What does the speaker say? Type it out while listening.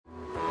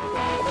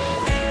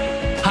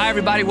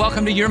everybody.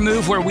 Welcome to Your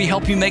Move, where we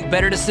help you make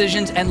better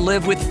decisions and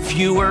live with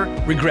fewer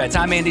regrets.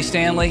 I'm Andy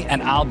Stanley,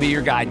 and I'll be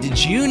your guide. Did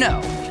you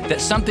know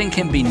that something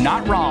can be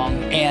not wrong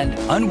and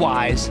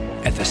unwise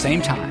at the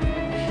same time?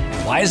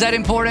 Why is that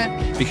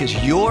important? Because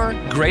your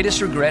greatest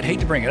regret,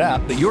 hate to bring it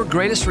up, but your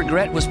greatest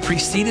regret was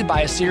preceded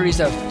by a series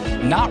of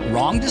not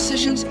wrong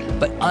decisions,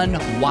 but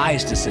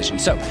unwise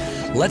decisions. So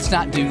let's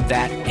not do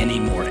that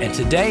anymore. And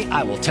today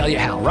I will tell you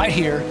how, right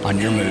here on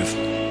Your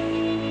Move.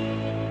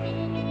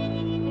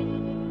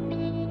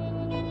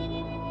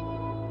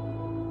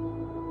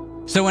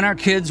 So when our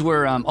kids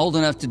were old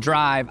enough to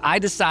drive, I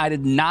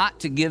decided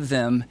not to give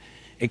them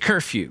a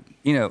curfew,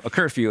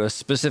 a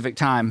specific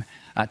time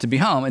to be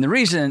home. And the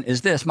reason is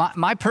this: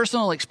 my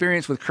personal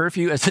experience with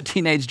curfew as a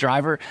teenage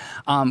driver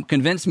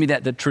convinced me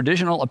that the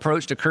traditional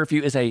approach to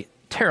curfew is a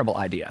terrible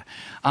idea.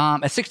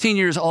 At 16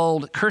 years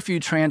old, curfew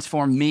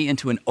transformed me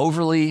into an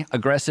overly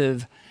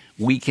aggressive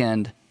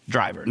weekend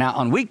driver. Now,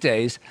 on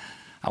weekdays,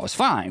 I was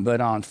fine,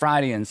 but on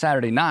Friday and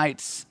Saturday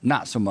nights,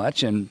 not so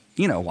much. And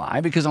you know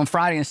why? Because on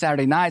Friday and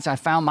Saturday nights, I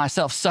found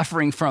myself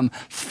suffering from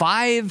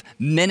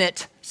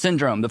 5-minute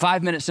syndrome. The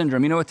 5-minute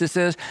syndrome, you know what this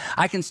is?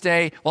 I can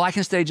stay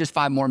just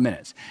 5 more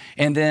minutes.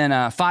 And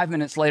then 5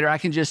 minutes later, I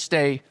can just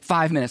stay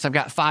 5 minutes. I've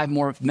got 5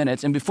 more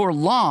minutes. And before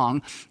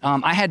long,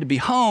 I had to be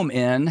home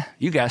in,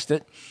 you guessed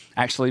it,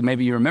 actually,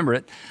 maybe you remember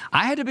it.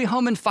 I had to be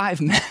home in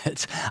 5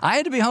 minutes. I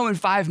had to be home in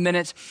 5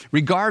 minutes,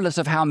 regardless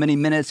of how many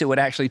minutes it would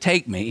actually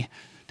take me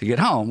to get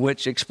home,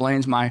 which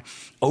explains my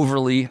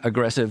overly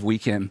aggressive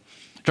weekend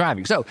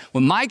driving. So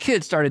when my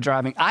kids started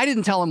driving, I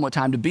didn't tell them what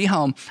time to be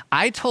home.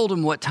 I told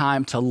them what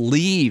time to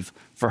leave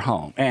for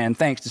home. And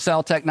thanks to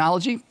cell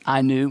technology,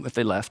 I knew if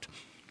they left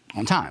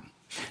on time.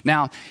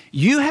 Now,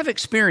 you have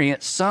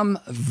experienced some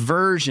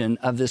version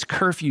of this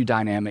curfew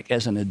dynamic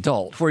as an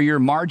adult, where your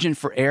margin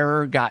for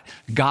error got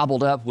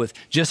gobbled up with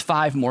just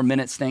 5 more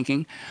minutes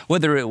thinking,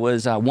 whether it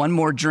was one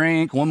more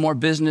drink, one more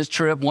business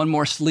trip, one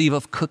more sleeve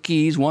of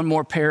cookies, one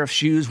more pair of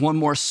shoes, one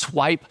more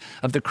swipe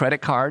of the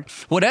credit card.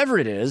 Whatever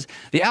it is,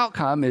 the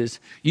outcome is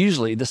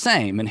usually the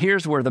same. And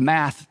here's where the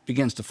math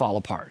begins to fall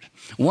apart.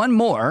 One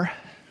more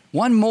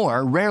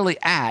rarely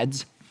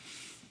adds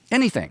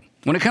anything.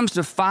 When it comes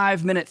to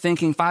 5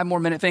 more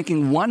minute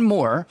thinking, one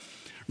more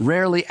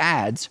rarely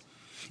adds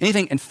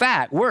anything. In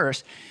fact,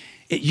 worse,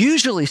 it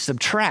usually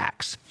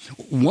subtracts.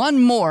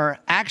 One more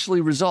actually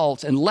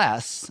results in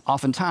less,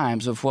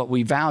 oftentimes, of what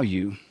we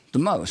value the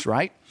most,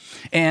 right?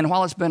 And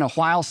while it's been a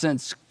while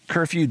since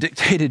curfew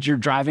dictated your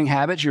driving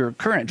habits, your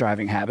current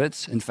driving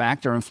habits, in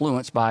fact, are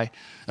influenced by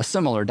a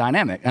similar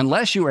dynamic.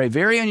 Unless you are a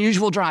very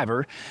unusual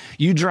driver,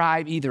 you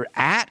drive either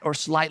at or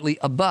slightly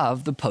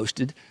above the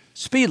posted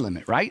speed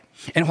limit, right?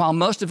 And while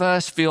most of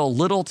us feel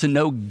little to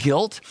no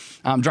guilt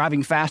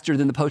driving faster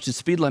than the posted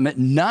speed limit,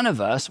 none of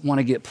us want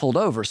to get pulled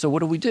over. So what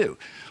do?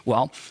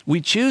 Well,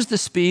 we choose the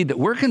speed that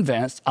we're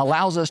convinced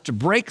allows us to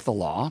break the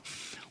law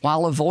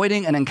while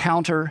avoiding an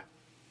encounter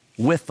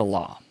with the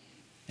law.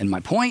 And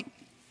my point,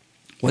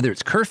 whether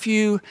it's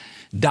curfew,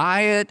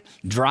 diet,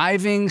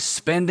 driving,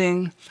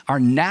 spending, our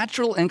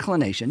natural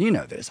inclination, you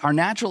know this, our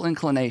natural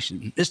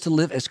inclination is to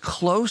live as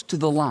close to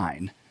the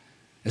line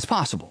as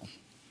possible.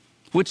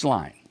 Which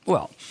line?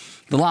 Well,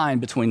 the line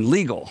between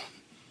legal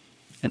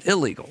and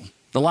illegal,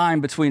 the line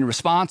between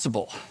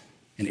responsible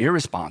and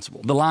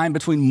irresponsible, the line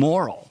between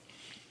moral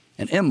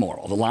and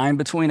immoral, the line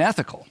between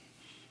ethical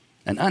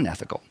and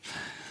unethical,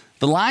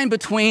 the line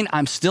between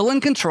I'm still in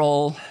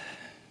control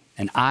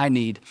and I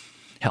need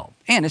help.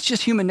 And it's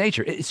just human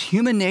nature. It's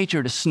human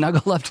nature to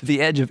snuggle up to the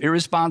edge of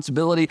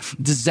irresponsibility,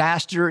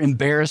 disaster,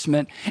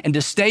 embarrassment, and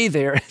to stay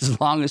there as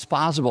long as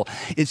possible.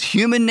 It's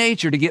human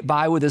nature to get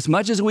by with as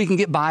much as we can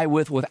get by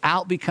with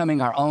without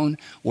becoming our own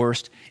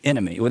worst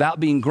enemy, without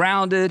being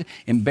grounded,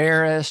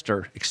 embarrassed,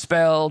 or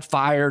expelled,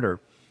 fired,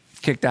 or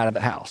kicked out of the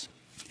house.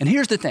 And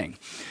here's the thing.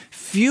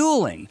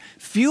 Fueling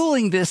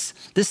this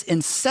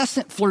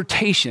incessant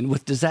flirtation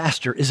with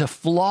disaster is a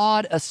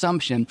flawed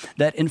assumption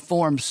that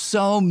informs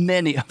so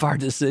many of our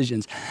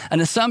decisions.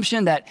 An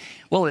assumption that,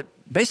 it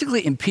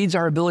basically impedes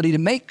our ability to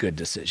make good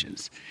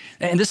decisions.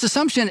 And this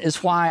assumption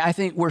is why I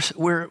think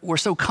we're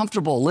so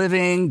comfortable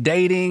living,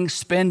 dating,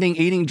 spending,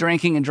 eating,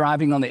 drinking, and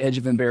driving on the edge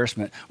of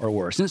embarrassment or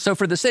worse. And so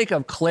for the sake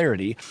of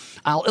clarity,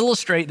 I'll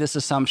illustrate this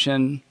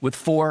assumption with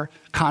 4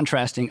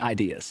 contrasting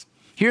ideas.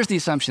 Here's the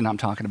assumption I'm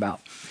talking about.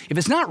 If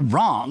it's not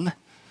wrong,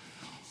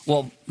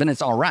 then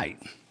it's all right.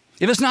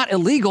 If it's not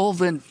illegal,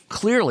 then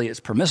clearly it's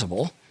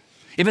permissible.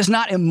 If it's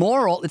not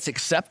immoral, it's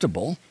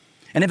acceptable.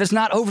 And if it's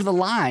not over the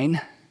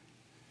line,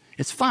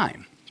 it's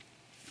fine.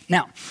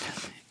 Now,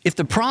 if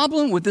the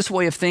problem with this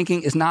way of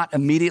thinking is not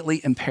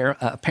immediately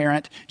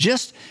apparent,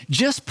 just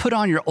put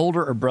on your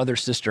older or brother,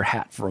 sister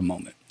hat for a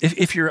moment.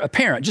 If you're a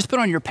parent, just put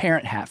on your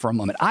parent hat for a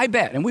moment. I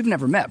bet, and we've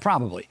never met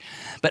probably,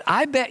 but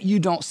I bet you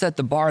don't set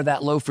the bar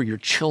that low for your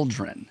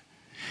children.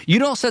 You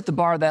don't set the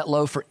bar that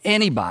low for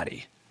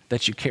anybody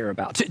that you care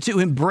about. To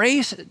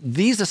embrace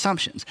these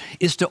assumptions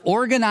is to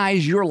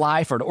organize your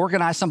life or to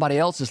organize somebody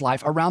else's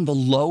life around the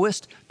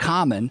lowest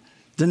common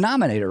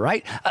denominator,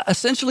 right?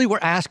 Essentially, we're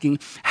asking,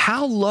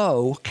 how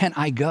low can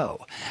I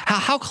go?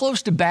 How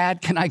close to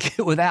bad can I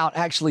get without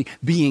actually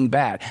being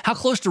bad? How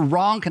close to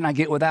wrong can I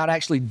get without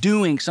actually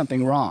doing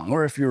something wrong?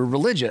 Or if you're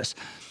religious,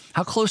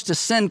 how close to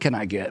sin can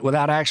I get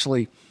without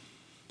actually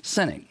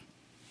sinning?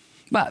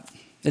 But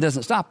it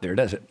doesn't stop there,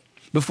 does it?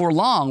 Before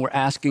long, we're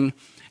asking,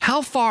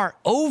 how far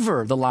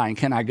over the line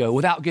can I go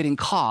without getting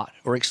caught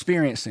or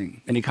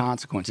experiencing any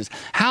consequences?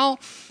 How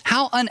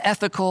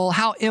unethical,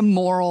 how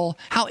immoral,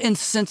 how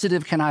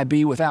insensitive can I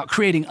be without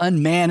creating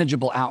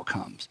unmanageable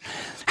outcomes?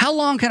 How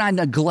long can I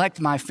neglect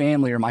my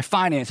family or my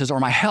finances or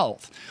my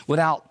health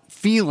without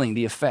feeling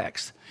the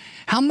effects?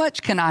 How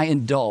much can I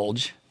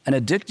indulge an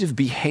addictive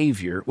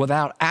behavior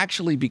without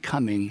actually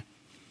becoming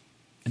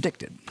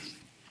addicted?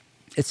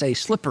 It's a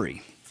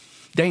slippery,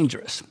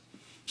 dangerous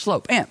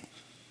slope. And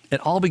it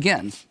all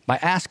begins by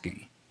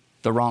asking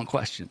the wrong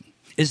question.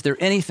 Is there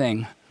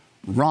anything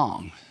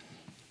wrong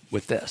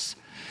with this?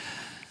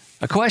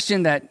 A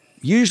question that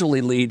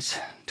usually leads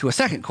to a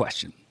second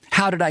question.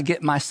 How did I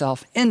get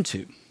myself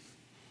into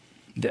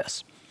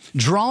this?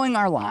 Drawing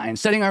our line,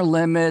 setting our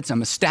limits,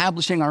 and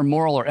establishing our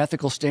moral or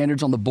ethical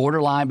standards on the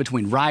borderline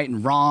between right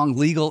and wrong,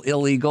 legal,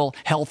 illegal,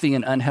 healthy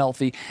and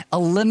unhealthy,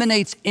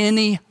 eliminates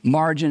any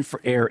margin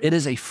for error. It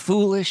is a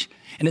foolish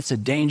and it's a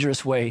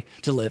dangerous way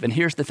to live. And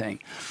here's the thing.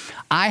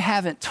 I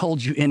haven't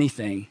told you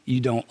anything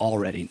you don't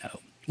already know.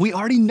 We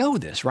already know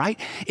this, right?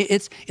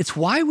 It's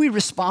why we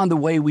respond the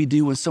way we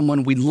do when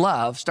someone we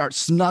love starts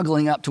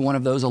snuggling up to one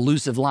of those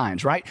elusive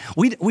lines, right?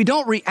 We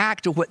don't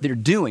react to what they're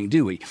doing,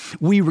 do we?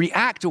 We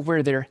react to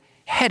where they're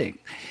heading.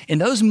 In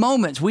those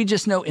moments, we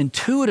just know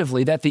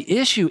intuitively that the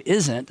issue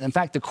isn't, in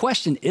fact, the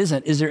question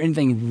isn't, is there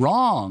anything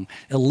wrong,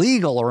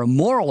 illegal, or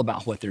immoral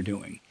about what they're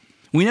doing?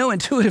 We know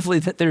intuitively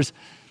that there's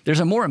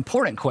a more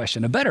important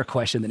question, a better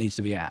question that needs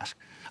to be asked.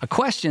 A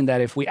question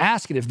that if we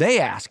ask it, if they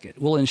ask it,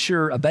 will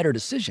ensure a better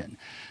decision.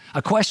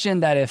 A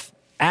question that if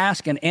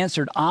asked and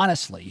answered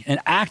honestly and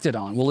acted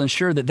on will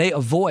ensure that they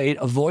avoid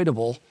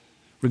avoidable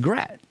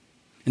regret.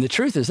 And the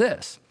truth is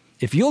this,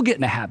 if you'll get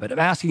in the habit of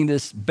asking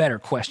this better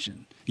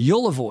question,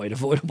 you'll avoid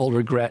avoidable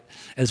regret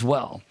as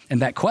well.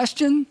 And that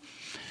question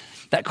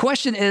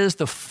is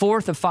the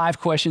fourth of 5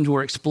 questions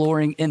we're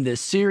exploring in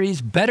this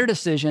series, Better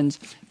Decisions,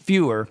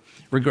 Fewer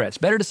Regrets.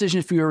 Better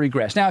decisions, fewer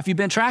regrets. Now, if you've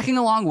been tracking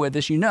along with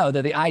us, you know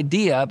that the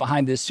idea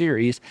behind this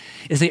series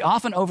is the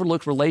often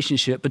overlooked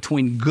relationship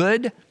between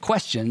good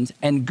questions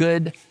and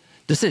good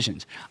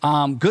decisions.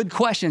 Good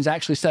questions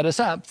actually set us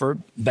up for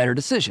better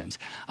decisions.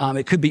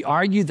 It could be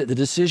argued that the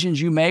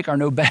decisions you make are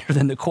no better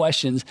than the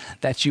questions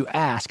that you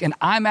ask. And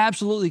I'm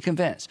absolutely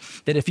convinced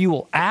that if you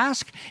will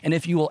ask and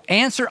if you will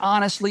answer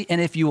honestly and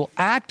if you will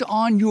act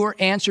on your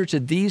answer to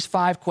these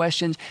 5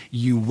 questions,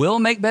 you will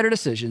make better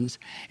decisions.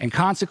 And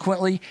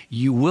consequently,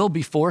 you will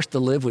be forced to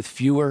live with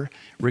fewer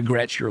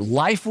regrets. Your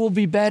life will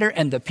be better.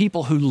 And the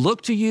people who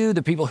look to you,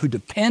 the people who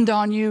depend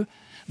on you,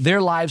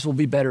 their lives will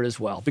be better as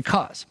well,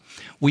 because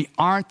we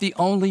aren't the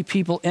only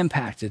people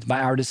impacted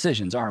by our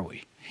decisions, are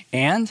we?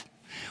 And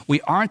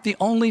we aren't the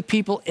only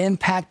people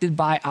impacted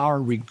by our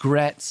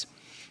regrets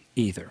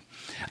either.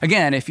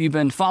 Again, if you've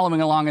been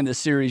following along in this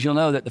series, you'll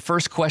know that the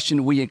first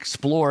question we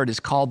explored is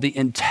called the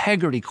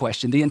integrity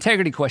question. The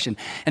integrity question.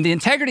 And the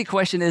integrity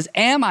question is,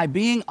 am I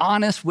being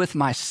honest with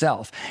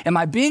myself? Am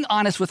I being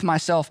honest with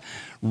myself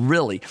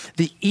really?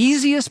 The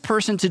easiest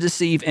person to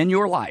deceive in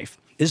your life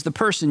is the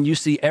person you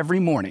see every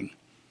morning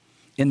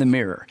in the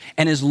mirror.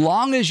 And as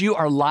long as you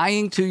are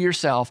lying to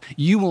yourself,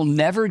 you will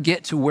never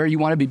get to where you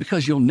want to be,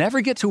 because you'll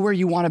never get to where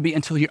you want to be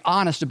until you're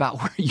honest about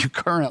where you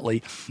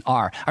currently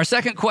are. Our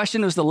second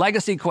question is the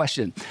legacy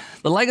question.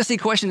 The legacy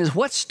question is,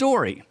 what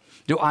story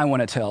do I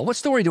want to tell? What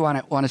story do I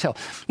want to tell?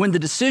 When the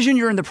decision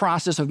you're in the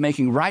process of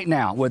making right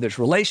now, whether it's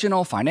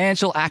relational,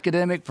 financial,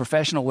 academic,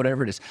 professional,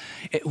 whatever it is,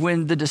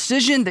 when the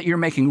decision that you're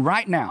making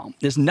right now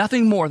is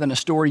nothing more than a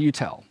story you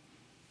tell,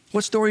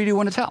 what story do you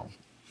want to tell?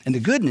 And the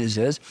good news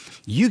is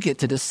you get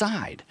to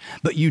decide,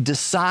 but you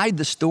decide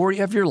the story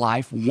of your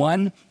life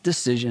one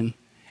decision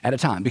at a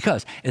time,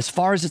 because as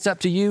far as it's up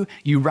to you,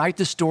 you write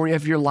the story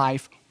of your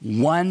life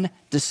one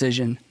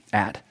decision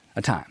at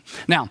a time.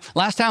 Now,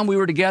 last time we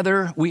were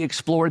together, we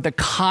explored the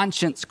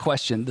conscience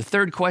question. The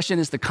third question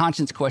is the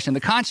conscience question.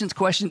 The conscience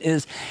question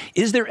is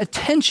there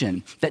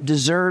attention that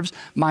deserves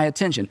my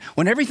attention?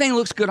 When everything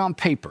looks good on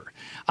paper,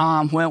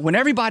 when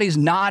everybody's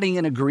nodding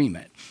in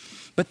agreement,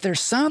 but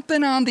there's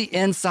something on the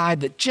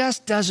inside that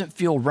just doesn't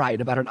feel right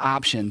about an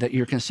option that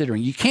you're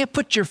considering. You can't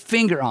put your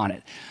finger on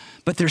it,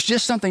 but there's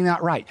just something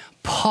not right.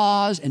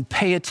 Pause and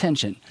pay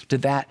attention to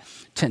that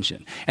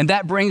tension. And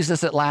that brings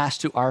us at last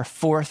to our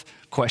fourth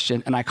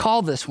question, and I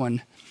call this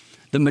one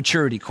the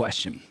maturity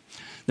question.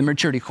 The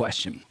maturity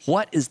question.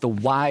 What is the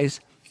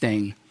wise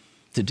thing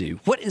to do?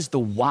 What is the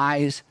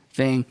wise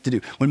thing to do?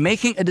 When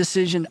making a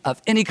decision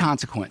of any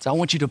consequence, I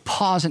want you to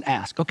pause and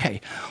ask, okay,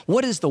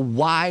 what is the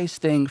wise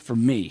thing for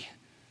me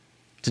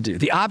to do?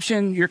 The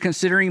option you're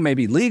considering may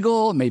be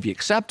legal, may be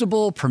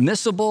acceptable,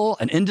 permissible,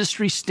 an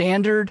industry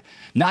standard,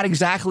 not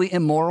exactly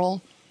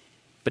immoral,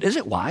 but is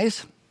it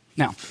wise?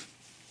 Now,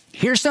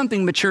 Here's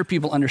something mature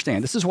people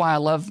understand. This is why I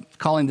love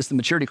calling this the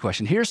maturity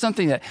question. Here's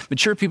something that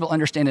mature people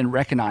understand and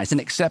recognize and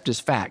accept as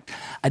fact.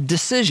 A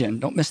decision,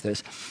 don't miss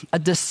this, a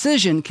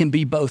decision can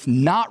be both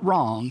not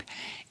wrong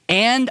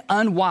and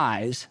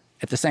unwise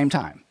at the same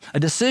time. A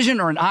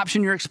decision or an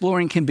option you're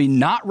exploring can be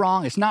not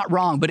wrong, it's not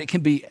wrong, but it can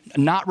be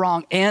not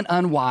wrong and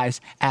unwise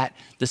at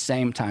the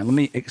same time. Let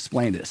me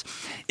explain this.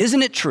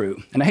 Isn't it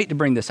true, and I hate to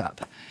bring this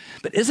up,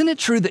 but isn't it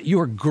true that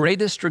your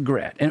greatest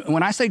regret, and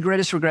when I say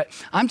greatest regret,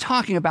 I'm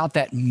talking about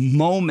that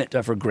moment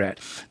of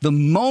regret, the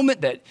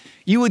moment that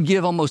you would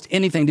give almost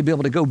anything to be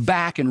able to go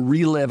back and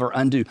relive or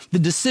undo, the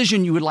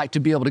decision you would like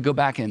to be able to go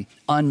back and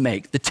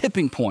unmake, the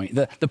tipping point,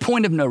 the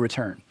point of no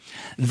return.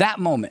 That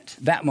moment,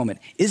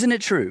 isn't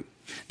it true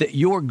that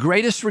your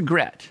greatest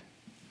regret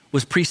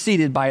was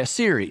preceded by a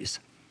series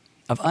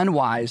of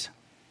unwise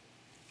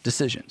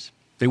decisions?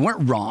 They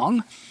weren't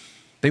wrong,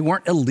 they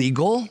weren't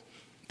illegal,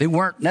 they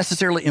weren't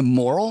necessarily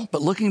immoral,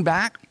 but looking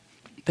back,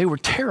 they were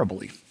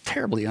terribly,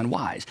 terribly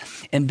unwise.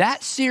 And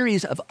that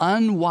series of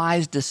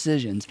unwise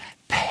decisions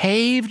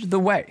paved the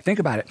way, think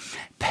about it,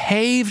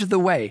 paved the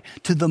way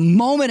to the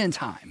moment in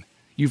time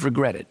you've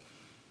regretted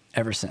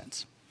ever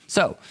since.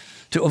 So,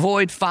 to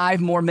avoid 5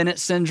 more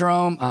minutes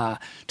syndrome,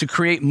 to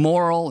create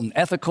moral and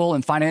ethical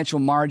and financial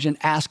margin,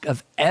 ask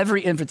of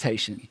every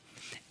invitation,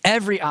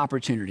 every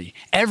opportunity,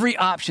 every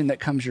option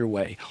that comes your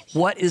way,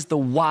 what is the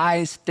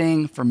wise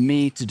thing for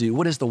me to do?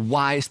 What is the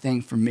wise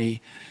thing for me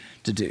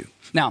to do?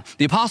 Now,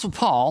 the Apostle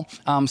Paul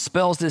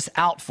spells this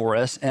out for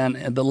us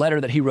in the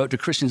letter that he wrote to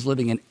Christians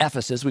living in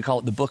Ephesus. We call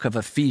it the book of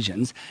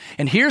Ephesians.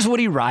 And here's what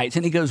he writes,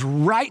 and he goes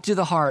right to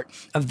the heart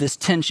of this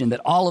tension that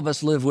all of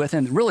us live with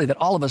and really that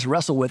all of us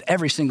wrestle with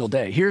every single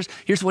day. Here's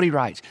what he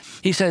writes.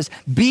 He says,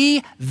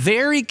 be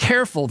very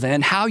careful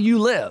then how you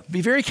live. Be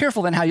very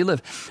careful then how you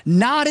live.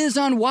 Not as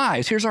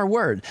unwise, here's our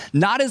word,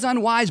 not as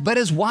unwise, but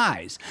as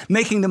wise,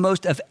 making the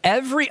most of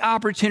every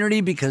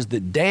opportunity because the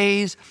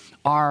days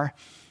are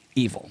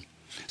evil.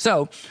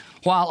 So,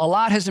 while a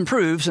lot has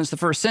improved since the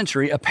first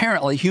century,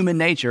 apparently human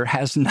nature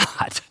has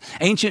not.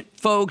 Ancient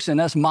folks and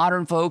us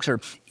modern folks are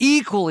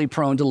equally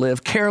prone to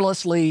live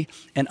carelessly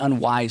and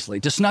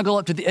unwisely, to snuggle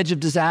up to the edge of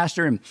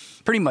disaster and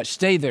pretty much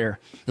stay there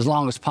as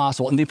long as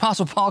possible. And the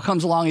Apostle Paul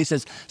comes along, he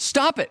says,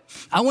 stop it.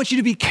 I want you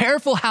to be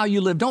careful how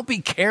you live. Don't be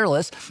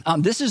careless.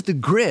 This is the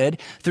grid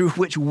through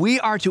which we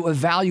are to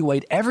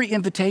evaluate every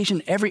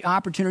invitation, every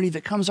opportunity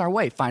that comes our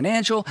way,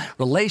 financial,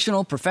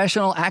 relational,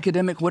 professional,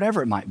 academic,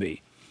 whatever it might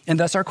be. And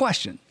thus our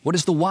question, what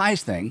is the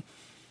wise thing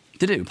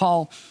to do?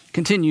 Paul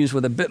continues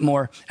with a bit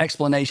more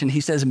explanation. He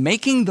says,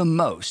 making the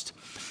most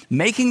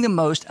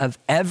of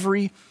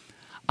every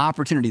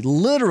opportunity.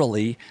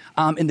 Literally,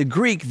 in the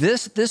Greek,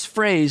 this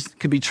phrase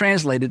could be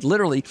translated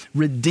literally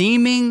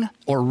redeeming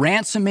or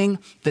ransoming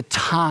the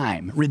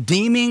time.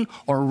 Redeeming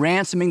or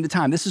ransoming the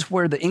time. This is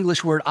where the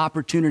English word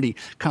opportunity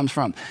comes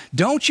from.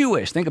 Don't you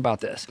wish, think about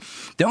this,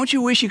 don't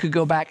you wish you could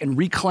go back and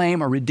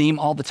reclaim or redeem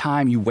all the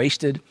time you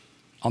wasted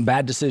on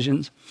bad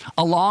decisions,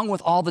 along with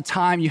all the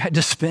time you had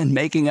to spend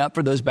making up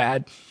for those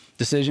bad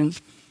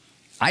decisions?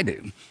 I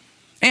do.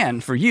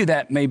 And for you,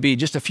 that may be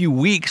just a few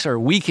weeks or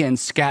weekends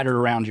scattered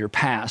around your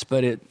past,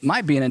 but it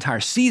might be an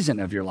entire season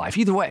of your life.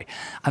 Either way,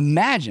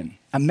 imagine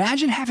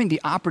having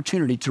the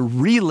opportunity to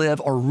relive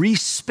or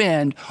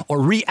respend or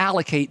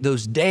reallocate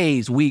those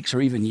days, weeks,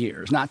 or even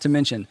years, not to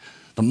mention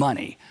the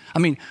money. I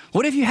mean,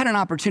 what if you had an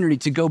opportunity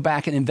to go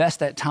back and invest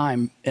that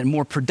time in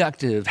more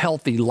productive,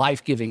 healthy,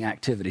 life-giving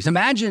activities?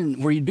 Imagine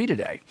where you'd be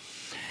today.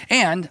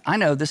 And I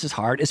know this is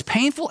hard. As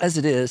painful as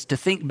it is to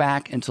think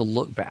back and to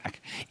look back,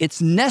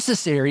 it's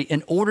necessary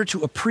in order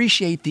to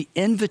appreciate the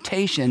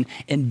invitation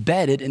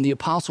embedded in the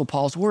Apostle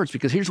Paul's words,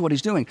 because here's what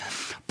he's doing.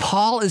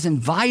 Paul is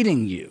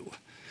inviting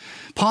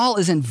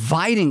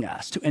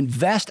us to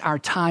invest our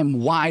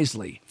time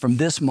wisely from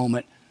this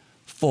moment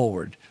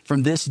forward,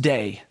 from this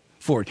day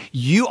forward.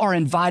 You are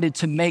invited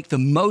to make the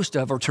most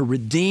of or to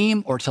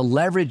redeem or to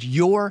leverage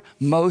your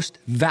most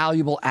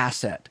valuable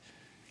asset,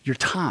 your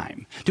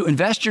time, to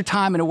invest your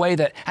time in a way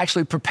that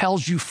actually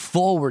propels you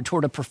forward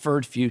toward a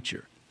preferred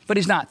future. But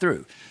he's not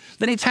through.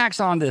 Then he tacks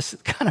on this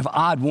kind of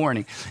odd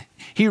warning.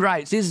 He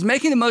writes, he's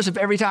making the most of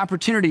every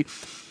opportunity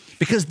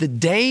because the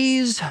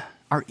days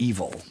are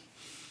evil.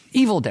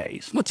 Evil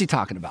days. What's he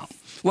talking about?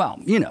 Well,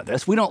 you know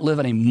this. We don't live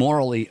in a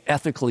morally,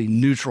 ethically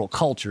neutral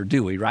culture,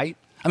 do we, right?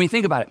 I mean,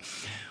 think about it.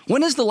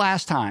 When is the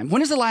last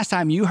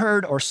time you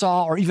heard or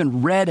saw or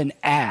even read an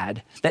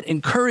ad that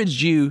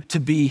encouraged you to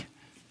be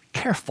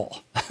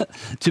careful,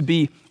 to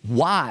be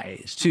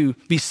wise, to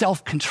be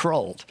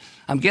self-controlled?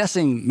 I'm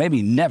guessing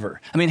maybe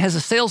never. I mean, has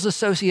a sales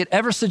associate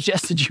ever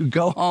suggested you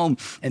go home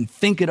and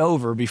think it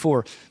over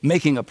before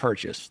making a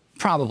purchase?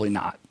 Probably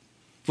not.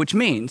 Which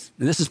means,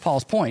 and this is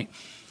Paul's point,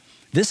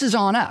 this is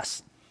on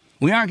us.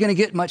 We aren't going to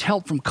get much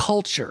help from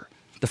culture.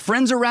 The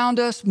friends around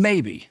us,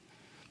 maybe,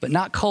 but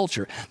not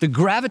culture. The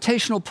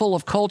gravitational pull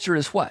of culture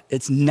is what?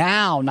 It's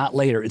now, not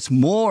later. It's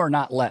more,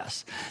 not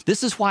less.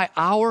 This is why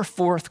our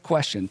fourth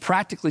question,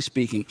 practically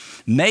speaking,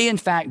 may in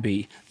fact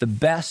be the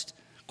best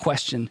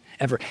question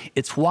ever.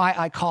 It's why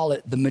I call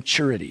it the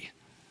maturity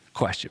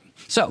question.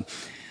 So,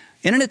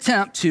 in an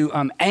attempt to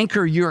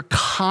anchor your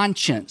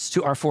conscience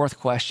to our fourth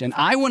question,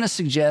 I want to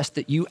suggest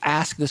that you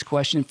ask this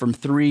question from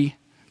three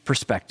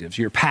perspectives: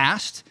 your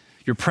past,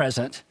 your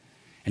present,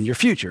 and your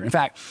future. In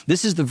fact,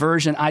 this is the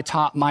version I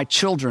taught my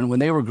children when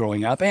they were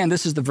growing up, and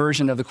this is the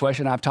version of the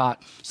question I've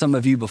taught some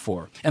of you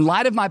before. In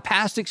light of my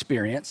past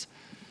experience,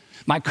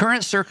 my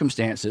current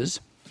circumstances,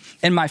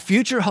 and my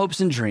future hopes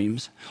and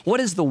dreams, what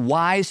is the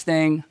wise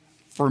thing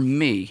for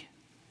me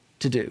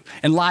to do?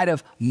 In light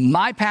of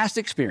my past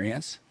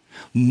experience,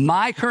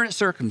 my current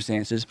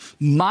circumstances,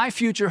 my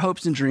future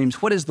hopes and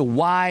dreams, what is the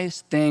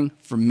wise thing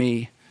for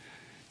me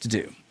to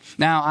do?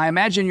 Now, I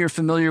imagine you're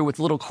familiar with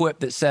the little quip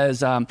that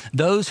says,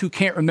 those who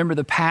can't remember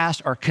the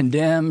past are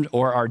condemned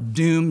or are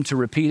doomed to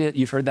repeat it.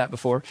 You've heard that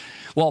before.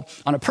 Well,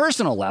 on a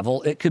personal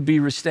level, it could be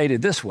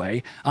restated this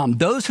way.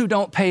 Those who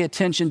don't pay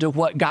attention to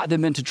what got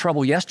them into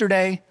trouble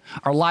yesterday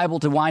are liable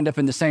to wind up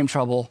in the same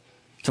trouble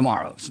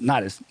tomorrow. It's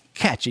not as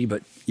catchy,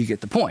 but you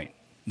get the point.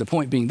 The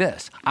point being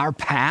this: our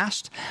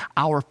past,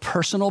 our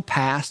personal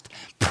past,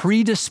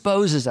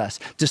 predisposes us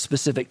to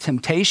specific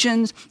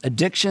temptations,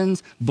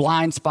 addictions,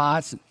 blind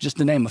spots, just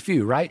to name a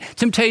few, right?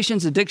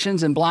 Temptations,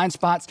 addictions, and blind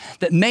spots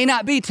that may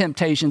not be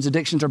temptations,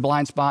 addictions, or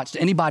blind spots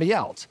to anybody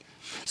else.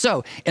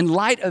 So, in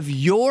light of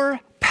your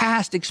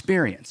past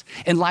experience,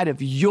 in light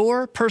of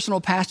your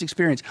personal past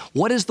experience,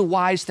 what is the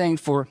wise thing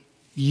for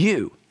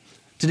you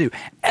to do?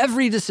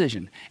 Every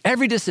decision,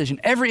 every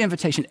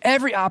invitation,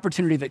 every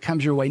opportunity that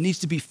comes your way needs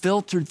to be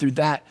filtered through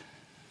that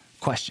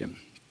question.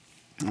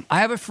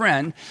 I have a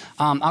friend,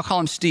 I'll call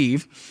him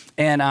Steve,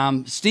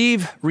 and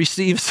Steve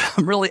received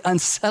some really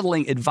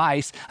unsettling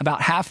advice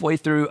about halfway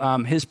through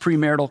his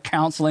premarital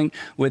counseling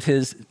with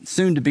his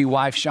soon-to-be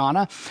wife,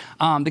 Shauna.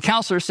 The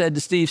counselor said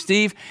to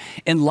Steve,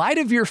 in light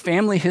of your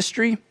family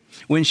history,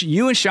 when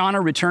you and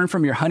Shauna return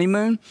from your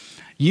honeymoon,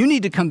 you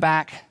need to come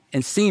back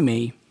and see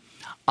me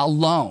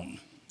alone.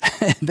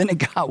 Then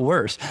it got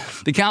worse.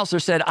 The counselor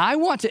said, I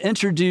want to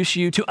introduce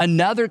you to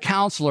another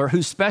counselor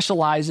who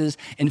specializes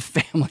in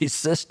family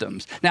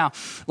systems. Now,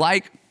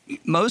 like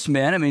most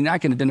men, I mean, I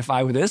can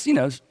identify with this. You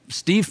know,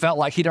 Steve felt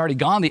like he'd already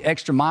gone the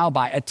extra mile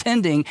by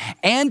attending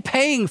and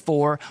paying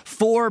for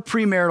 4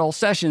 premarital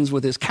sessions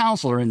with his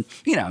counselor. And,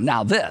 you know,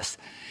 now this.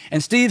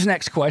 And Steve's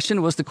next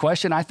question was the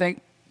question I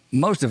think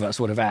most of us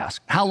would have asked.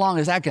 How long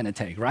is that going to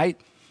take, right?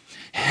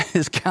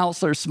 His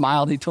counselor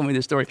smiled. He told me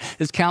this story.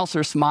 His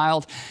counselor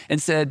smiled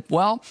and said,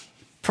 well,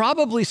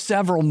 probably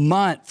several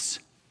months.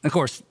 Of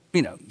course,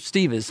 you know,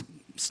 Steve is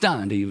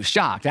stunned. He was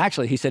shocked.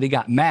 Actually, he said he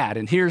got mad.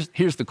 And here's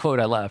the quote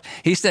I love.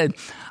 He said,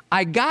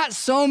 I got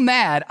so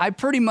mad, I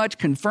pretty much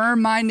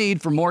confirmed my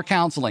need for more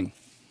counseling.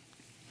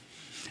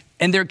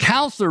 And their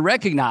counselor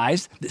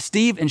recognized that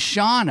Steve and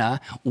Shauna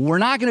were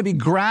not going to be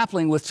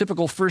grappling with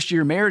typical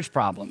first-year marriage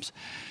problems.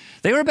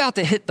 They were about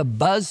to hit the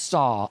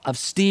buzzsaw of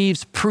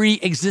Steve's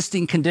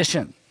pre-existing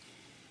condition,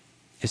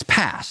 his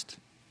past.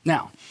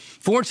 Now,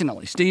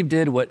 fortunately, Steve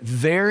did what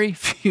very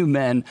few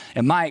men,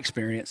 in my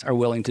experience, are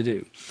willing to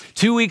do.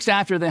 2 weeks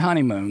after the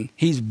honeymoon,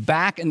 he's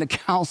back in the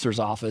counselor's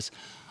office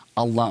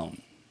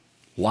alone.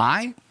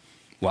 Why?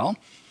 Well,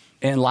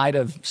 in light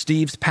of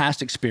Steve's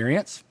past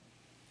experience,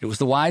 it was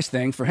the wise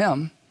thing for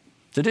him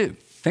to do.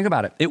 Think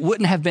about it. It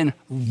wouldn't have been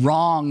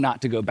wrong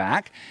not to go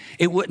back.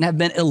 It wouldn't have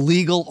been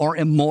illegal or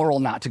immoral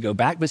not to go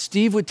back. But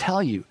Steve would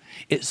tell you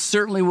it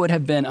certainly would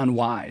have been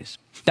unwise.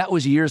 That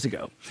was years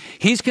ago.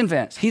 He's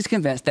convinced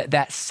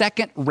that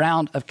second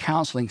round of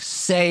counseling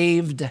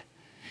saved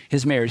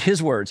his marriage.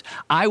 His words,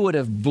 I would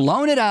have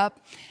blown it up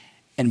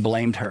and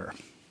blamed her.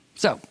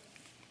 So,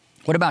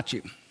 what about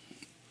you?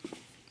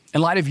 In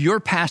light of your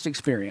past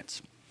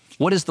experience,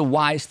 what is the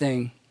wise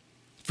thing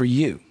for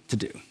you to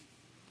do?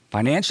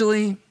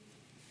 Financially,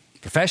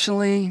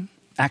 professionally,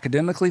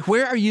 academically,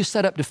 where are you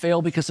set up to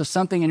fail because of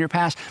something in your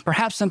past,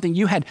 perhaps something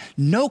you had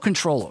no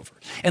control over?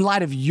 In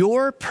light of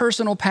your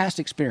personal past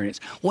experience,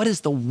 what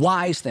is the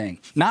wise thing?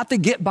 Not the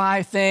get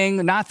by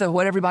thing, not the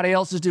what everybody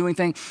else is doing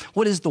thing.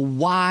 What is the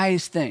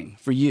wise thing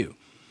for you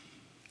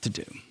to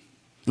do?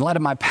 In light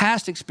of my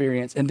past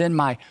experience and then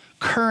my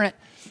current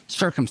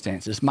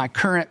circumstances.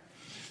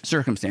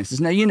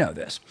 Now, you know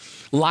this.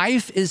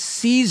 Life is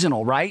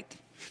seasonal, right?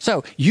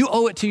 So you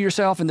owe it to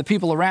yourself and the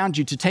people around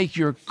you to take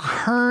your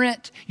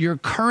current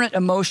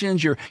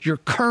emotions, your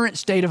current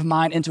state of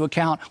mind into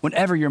account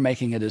whenever you're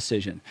making a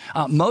decision.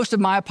 Most of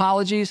my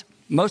apologies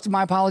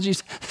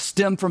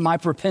stem from my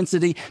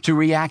propensity to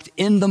react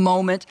in the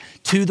moment,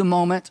 to the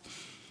moment.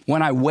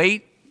 When I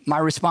wait, my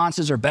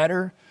responses are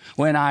better.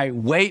 When I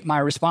wait, my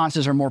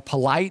responses are more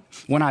polite.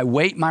 When I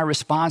wait, my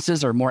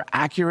responses are more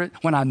accurate.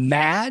 When I'm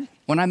mad,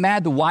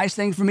 the wise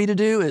thing for me to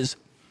do is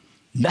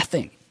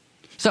nothing.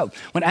 So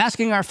when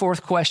asking our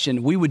fourth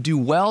question, we would do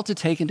well to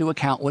take into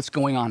account what's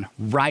going on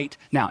right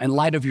now. In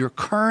light of your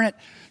current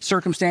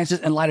circumstances,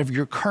 in light of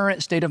your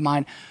current state of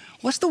mind,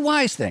 what's the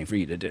wise thing for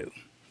you to do?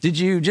 Did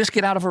you just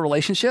get out of a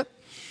relationship?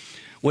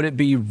 Would it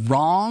be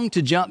wrong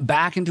to jump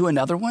back into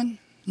another one?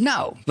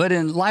 No, but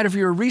in light of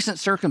your recent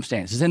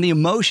circumstances and the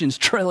emotions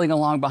trailing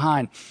along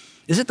behind,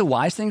 is it the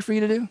wise thing for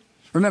you to do?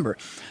 Remember,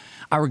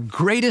 Our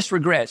greatest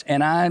regrets,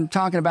 and I'm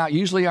talking about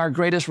usually our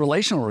greatest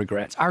relational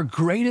regrets, our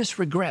greatest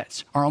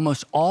regrets are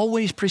almost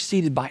always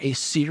preceded by a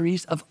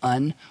series of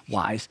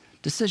unwise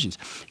decisions.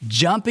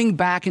 Jumping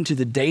back into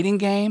the dating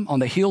game on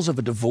the heels of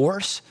a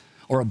divorce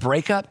or a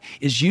breakup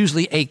is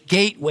usually a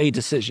gateway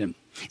decision.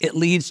 It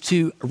leads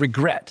to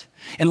regret.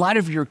 In light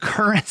of your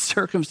current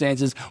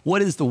circumstances,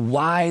 what is the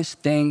wise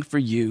thing for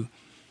you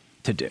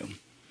to do?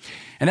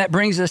 And that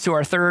brings us to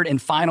our third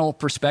and final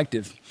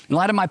perspective. In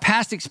light of my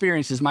past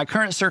experiences, my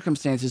current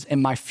circumstances,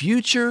 and my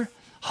future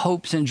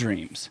hopes and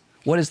dreams,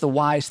 what is the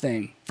wise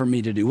thing for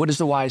me to do? What is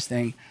the wise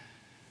thing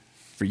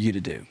for you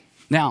to do?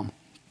 Now,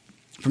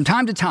 from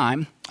time to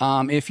time,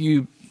 if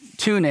you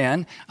tune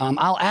in,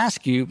 I'll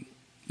ask you,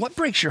 what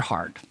breaks your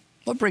heart?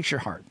 What breaks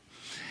your heart?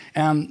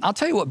 I'll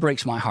tell you what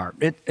breaks my heart.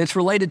 It's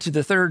related to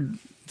the third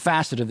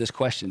facet of this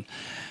question.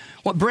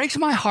 What breaks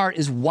my heart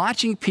is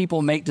watching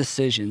people make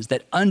decisions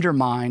that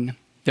undermine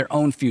their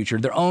own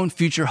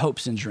future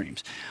hopes and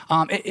dreams.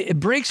 It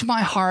breaks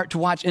my heart to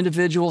watch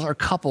individuals or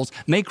couples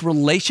make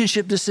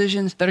relationship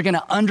decisions that are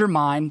gonna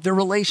undermine their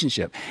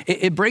relationship.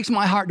 It breaks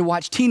my heart to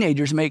watch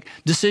teenagers make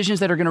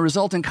decisions that are gonna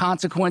result in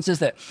consequences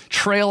that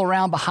trail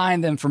around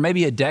behind them for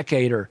maybe a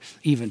decade or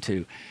even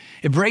two.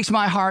 It breaks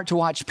my heart to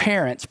watch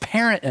parents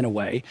parent in a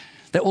way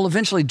that will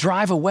eventually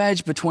drive a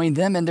wedge between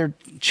them and their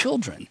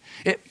children.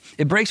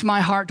 It breaks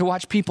my heart to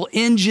watch people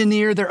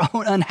engineer their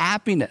own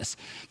unhappiness.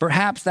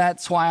 Perhaps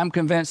that's why I'm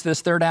convinced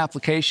this third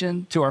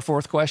application to our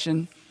fourth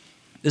question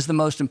is the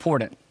most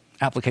important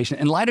application.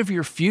 In light of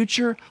your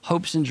future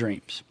hopes and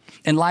dreams,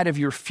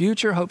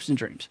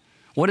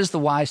 what is the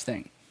wise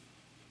thing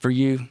for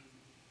you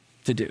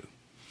to do?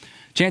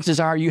 Chances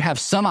are you have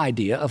some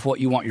idea of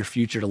what you want your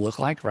future to look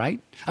like, right?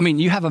 I mean,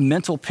 you have a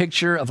mental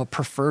picture of a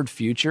preferred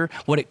future,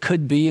 what it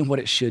could be and what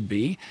it should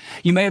be.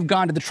 You may have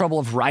gone to the trouble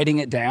of writing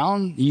it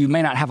down. You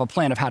may not have a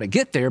plan of how to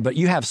get there, but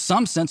you have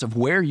some sense of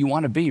where you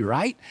want to be,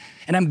 right?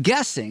 And I'm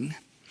guessing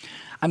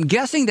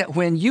that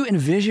when you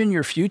envision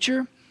your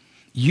future,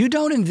 you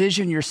don't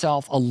envision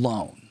yourself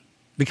alone,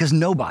 because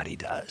nobody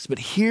does. But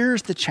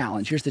here's the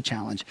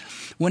challenge.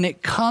 When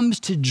it comes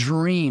to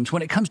dreams,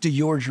 when it comes to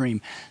your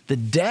dream, the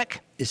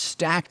deck is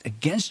stacked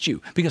against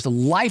you because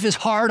life is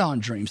hard on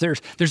dreams.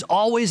 There's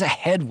always a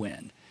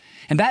headwind.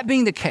 And that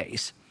being the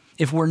case,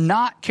 if you're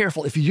not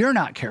careful,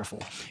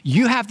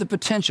 you have the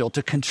potential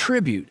to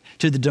contribute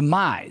to the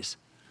demise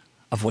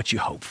of what you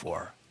hope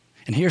for.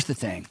 And here's the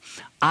thing.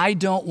 I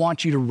don't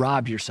want you to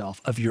rob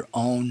yourself of your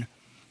own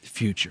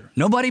future.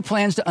 Nobody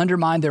plans to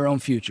undermine their own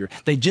future.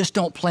 They just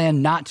don't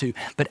plan not to.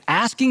 But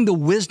asking the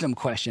wisdom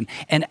question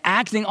and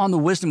acting on the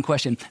wisdom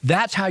question,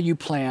 that's how you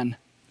plan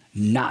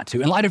not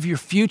to. In light of your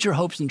future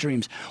hopes and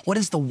dreams, what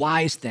is the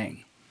wise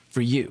thing for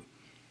you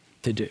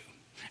to do?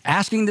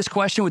 Asking this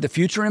question with the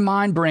future in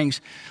mind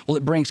brings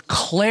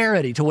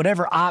clarity to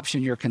whatever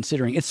option you're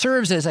considering. It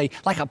serves as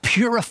like a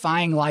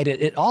purifying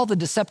light. All the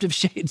deceptive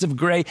shades of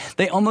gray,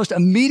 they almost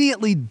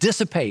immediately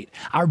dissipate.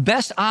 Our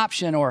best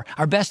option or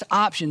our best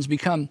options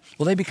become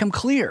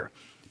clear,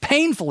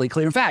 painfully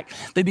clear. In fact,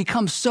 they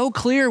become so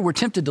clear we're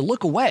tempted to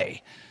look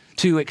away,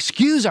 to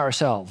excuse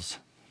ourselves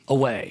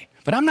away.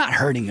 But I'm not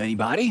hurting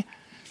anybody.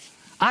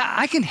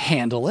 I can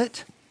handle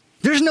it.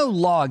 There's no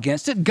law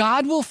against it.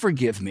 God will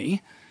forgive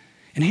me.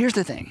 And here's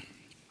the thing.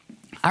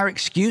 Our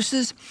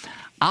excuses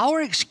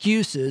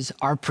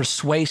are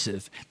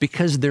persuasive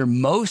because they're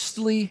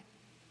mostly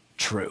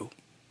true.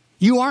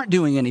 You aren't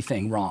doing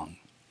anything wrong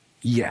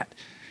yet.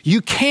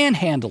 You can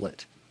handle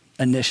it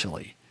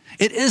initially.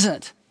 It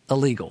isn't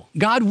illegal.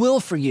 God will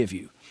forgive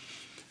you.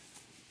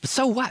 But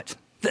so what?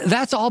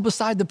 That's all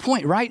beside the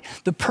point, right?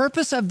 The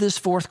purpose of this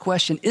fourth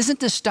question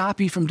isn't to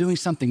stop you from doing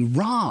something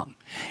wrong.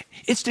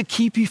 It's to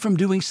keep you from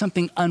doing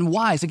something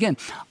unwise. Again,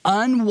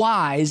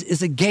 unwise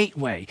is a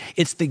gateway.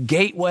 It's the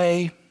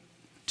gateway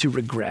to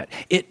regret.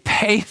 It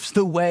paves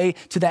the way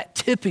to that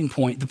tipping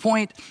point, the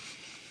point,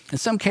 in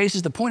some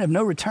cases, the point of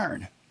no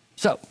return.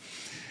 So,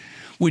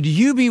 would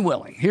you be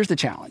willing, here's the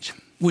challenge,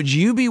 would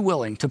you be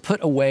willing to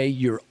put away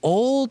your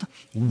old,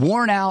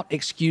 worn out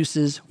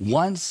excuses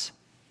once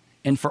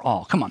and for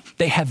all? Come on.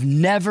 They have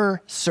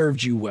never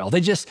served you well.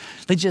 They just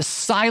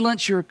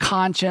silence your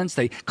conscience.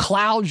 They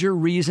cloud your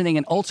reasoning.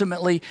 And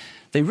ultimately,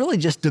 they really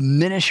just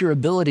diminish your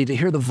ability to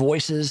hear the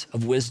voices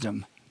of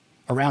wisdom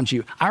around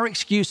you. Our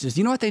excuses,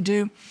 you know what they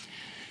do?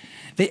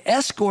 They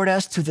escort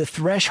us to the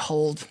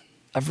threshold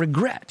of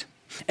regret.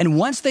 And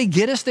once they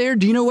get us there,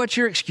 do you know what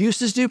your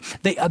excuses do?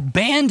 They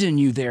abandon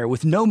you there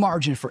with no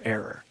margin for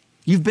error.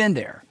 You've been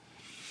there.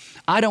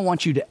 I don't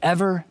want you to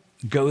ever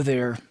go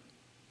there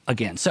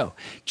again. So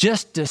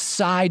just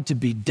decide to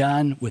be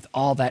done with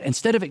all that.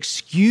 Instead of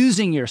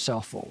excusing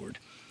yourself forward,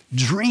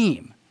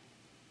 dream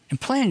and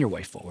plan your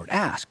way forward.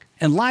 Ask,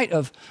 in light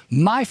of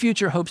my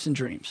future hopes and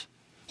dreams,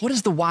 what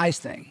is the wise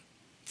thing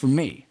for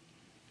me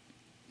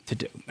to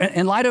do?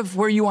 In light of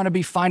where you want to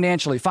be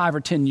financially 5 or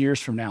 10 years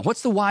from now,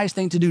 what's the wise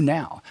thing to do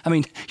now? I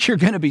mean, you're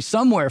going to be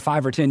somewhere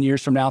 5 or 10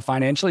 years from now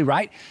financially,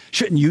 right?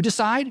 Shouldn't you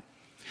decide?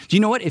 Do you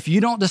know what? If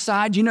you don't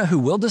decide, you know who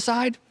will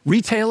decide?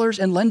 Retailers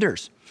and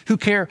lenders. who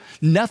care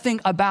nothing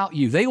about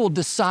you. They will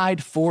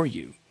decide for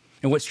you.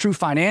 And what's true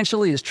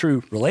financially is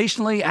true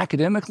relationally,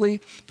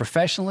 academically,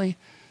 professionally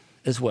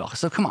as well.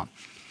 So come on,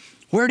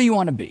 where do you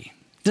want to be?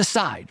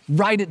 Decide,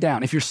 write it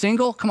down. If you're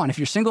single, come on, if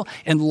you're single,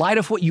 in light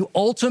of what you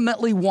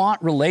ultimately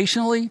want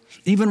relationally,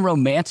 even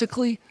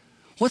romantically,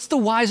 what's the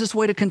wisest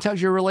way to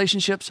conduct your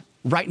relationships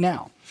right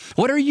now?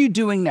 What are you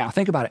doing now?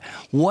 Think about it.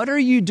 What are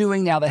you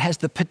doing now that has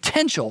the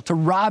potential to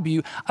rob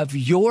you of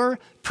your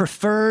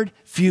preferred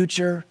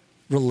future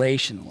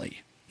relationally?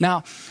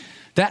 Now,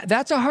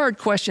 that's a hard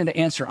question to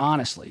answer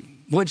honestly,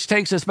 which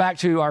takes us back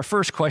to our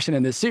first question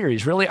in this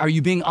series. Really, are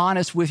you being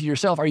honest with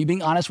yourself? Are you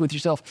being honest with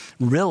yourself?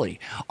 Really?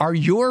 Are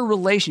your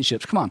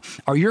relationships, come on,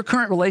 are your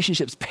current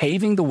relationships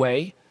paving the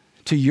way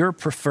to your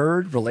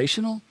preferred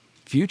relational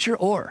future?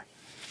 Or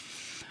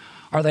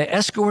are they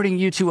escorting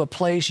you to a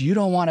place you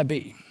don't want to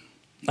be?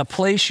 A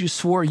place you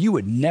swore you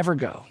would never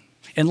go?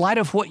 In light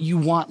of what you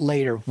want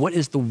later, what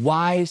is the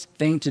wise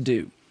thing to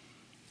do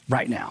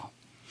right now?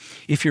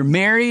 If you're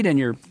married and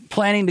you're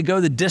planning to go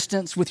the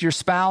distance with your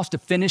spouse, to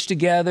finish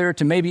together,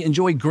 to maybe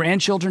enjoy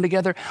grandchildren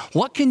together,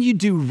 what can you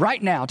do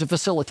right now to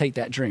facilitate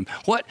that dream?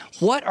 What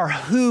or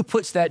who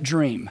puts that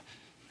dream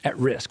at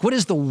risk? What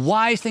is the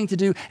wise thing to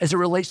do as it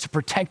relates to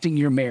protecting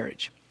your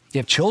marriage? You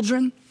have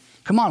children?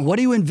 Come on, what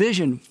do you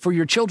envision for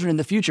your children in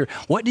the future?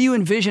 What do you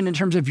envision in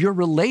terms of your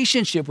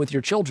relationship with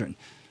your children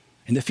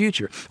in the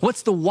future?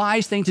 What's the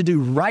wise thing to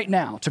do right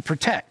now to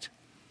protect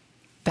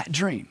that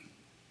dream?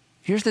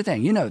 Here's the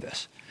thing, you know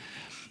this.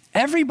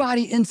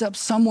 Everybody ends up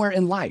somewhere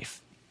in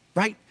life,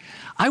 right?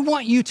 I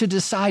want you to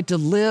decide to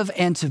live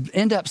and to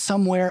end up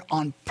somewhere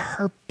on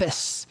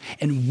purpose,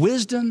 and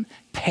wisdom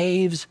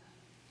paves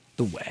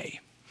the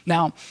way.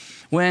 Now,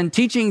 when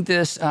teaching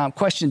this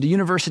question to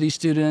university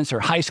students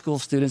or high school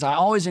students, I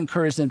always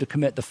encourage them to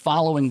commit the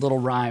following little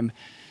rhyme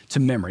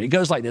to memory. It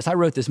goes like this. I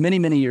wrote this many,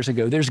 many years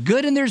ago. There's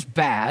good and there's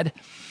bad,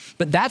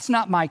 but that's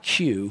not my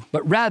cue,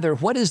 but rather,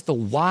 what is the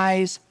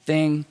wise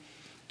thing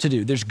to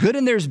do? There's good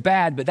and there's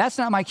bad, but that's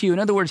not my cue. In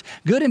other words,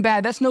 good and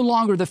bad, that's no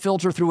longer the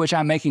filter through which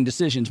I'm making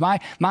decisions.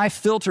 My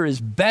filter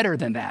is better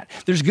than that.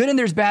 There's good and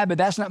there's bad, but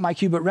that's not my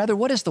cue, but rather,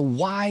 what is the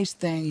wise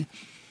thing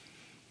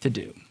to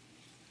do?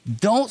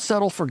 Don't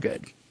settle for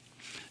good.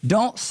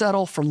 Don't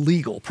settle for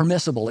legal,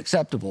 permissible,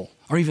 acceptable,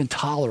 or even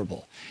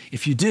tolerable.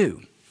 If you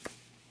do,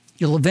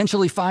 you'll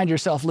eventually find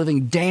yourself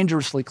living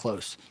dangerously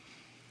close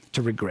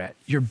to regret.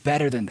 You're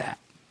better than that.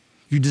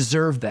 You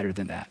deserve better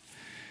than that.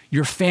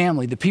 Your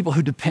family, the people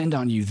who depend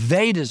on you,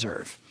 they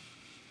deserve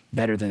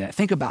better than that.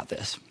 Think about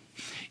this.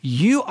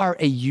 You are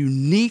a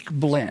unique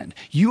blend.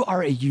 You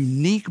are a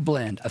unique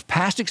blend of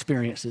past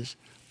experiences,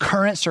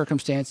 current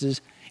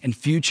circumstances, and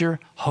future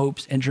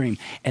hopes and dreams.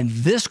 And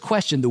this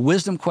question, the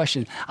wisdom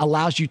question,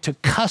 allows you to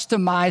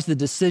customize the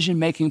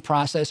decision-making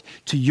process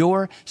to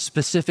your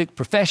specific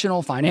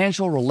professional,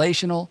 financial,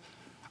 relational,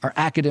 or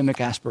academic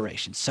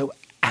aspirations. So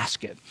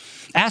ask it.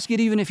 Ask it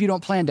even if you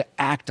don't plan to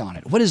act on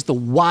it. What is the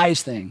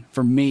wise thing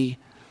for me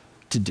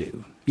to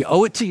do? You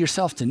owe it to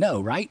yourself to know,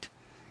 right?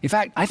 In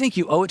fact, I think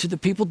you owe it to the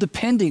people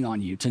depending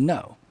on you to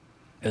know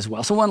as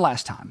well. So one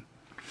last time.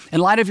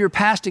 In light of your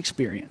past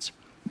experience,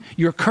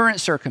 your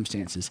current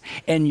circumstances,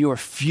 and your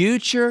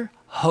future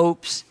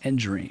hopes and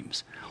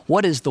dreams,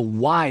 what is the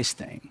wise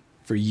thing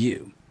for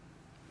you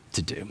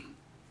to do?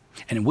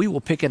 And we will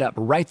pick it up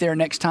right there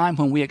next time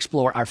when we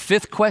explore our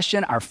fifth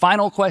question, our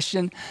final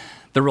question,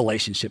 the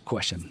relationship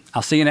question.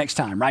 I'll see you next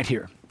time right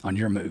here on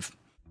Your Move.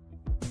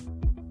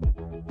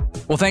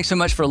 Well, thanks so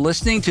much for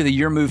listening to the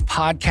Your Move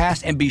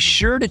podcast, and be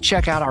sure to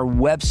check out our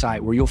website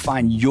where you'll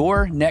find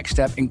your next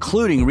step,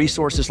 including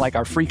resources like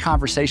our free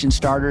conversation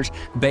starters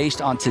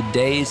based on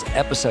today's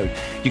episode.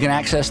 You can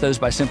access those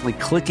by simply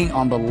clicking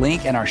on the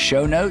link in our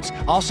show notes.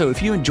 Also,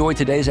 if you enjoyed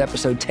today's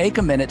episode, take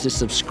a minute to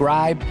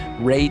subscribe,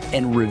 rate,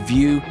 and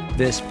review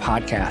this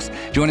podcast.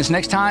 Join us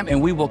next time, and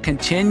we will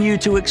continue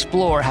to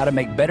explore how to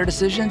make better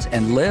decisions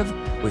and live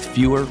with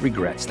fewer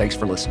regrets. Thanks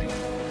for listening.